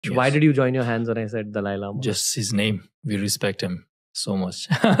Why did you join your hands when I said Dalai Lama? Just his name. We respect him so much.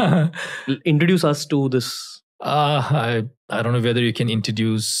 Introduce us to this. I don't know whether you can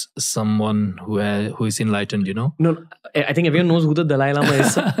introduce someone who is enlightened, you know? No, I think everyone knows who the Dalai Lama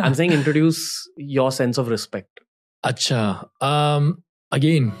is. I'm saying introduce your sense of respect. Acha.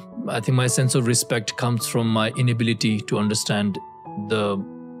 Again, I think my sense of respect comes from my inability to understand the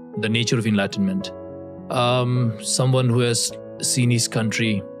nature of enlightenment. Someone who has seen his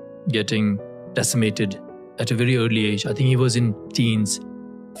country getting decimated at a very early age. I think he was in teens,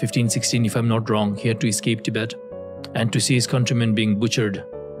 15, 16, if I'm not wrong. He had to escape Tibet, and to see his countrymen being butchered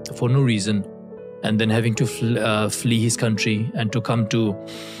for no reason, and then having to flee his country and to come to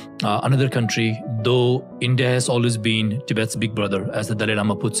another country, though India has always been Tibet's big brother, as the Dalai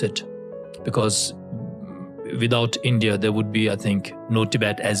Lama puts it, because without India, there would be, I think, no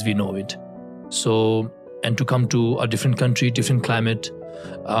Tibet as we know it. So, and to come to a different country, different climate,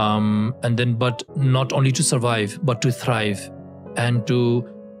 and then, but not only to survive, but to thrive and to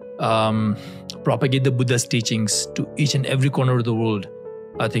propagate the Buddha's teachings to each and every corner of the world.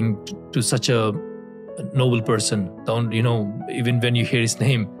 I think to such a noble person, you know, even when you hear his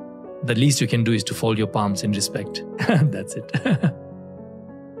name, the least you can do is to fold your palms in respect. That's it.